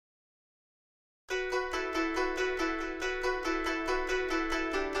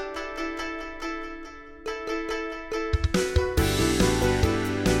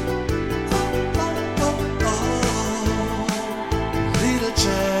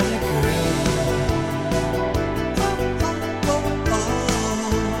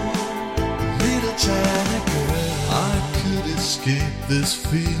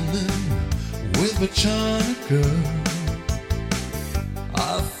China girl.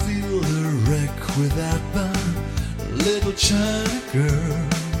 I feel the wreck without my little China girl.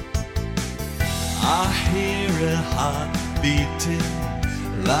 I hear a heart beating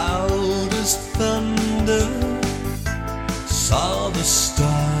loud as thunder. Saw the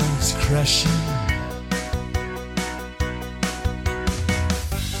stars crashing.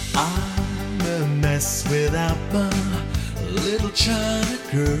 I'm a mess without my little China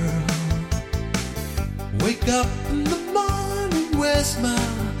girl. Wake up in the morning, where's my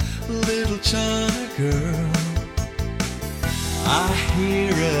little China girl? I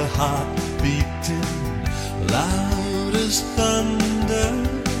hear a heart beating loud as thunder.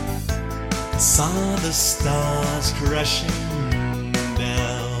 Saw the stars crashing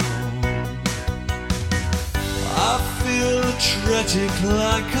down. I feel tragic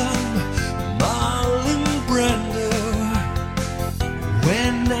like I'm Marlon Brando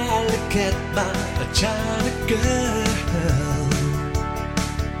when I look at my China girl.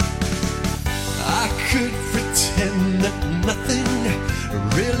 I could pretend that nothing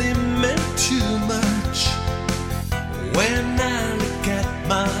really meant too much when I look at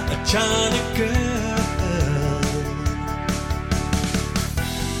my China girl.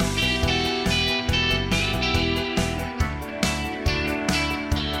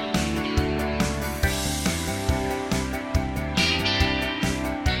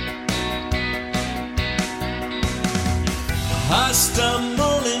 I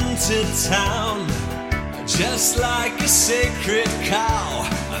stumble into town just like a sacred cow.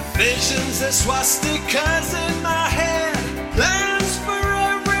 Visions of swastikas in my head, plans for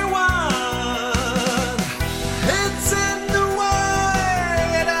everyone. It's in the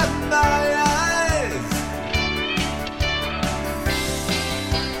white of my eyes.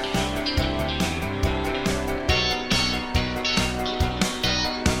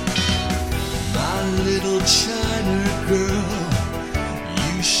 My little China girl,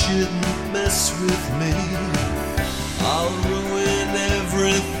 you shouldn't mess with me. I'll ruin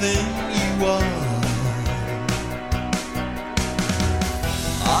everything you are.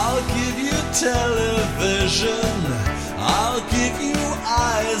 I'll give you television, I'll give you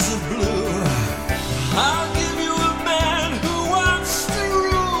eyes of blue. I'll give you a man who wants to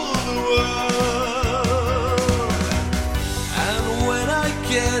rule the world. And when I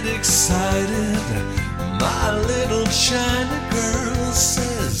get excited, my little China girl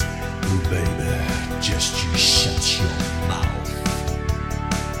says, "Oh baby, just you shut your mouth."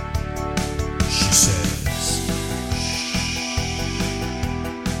 She says,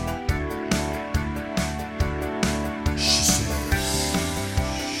 she says,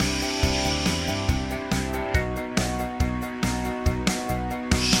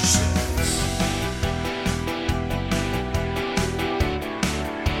 she says.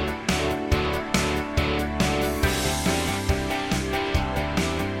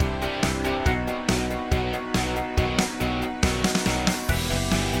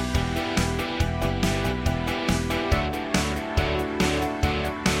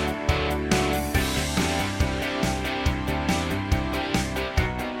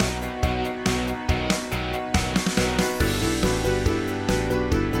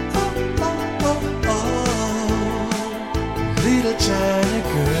 Little China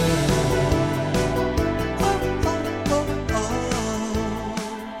girl.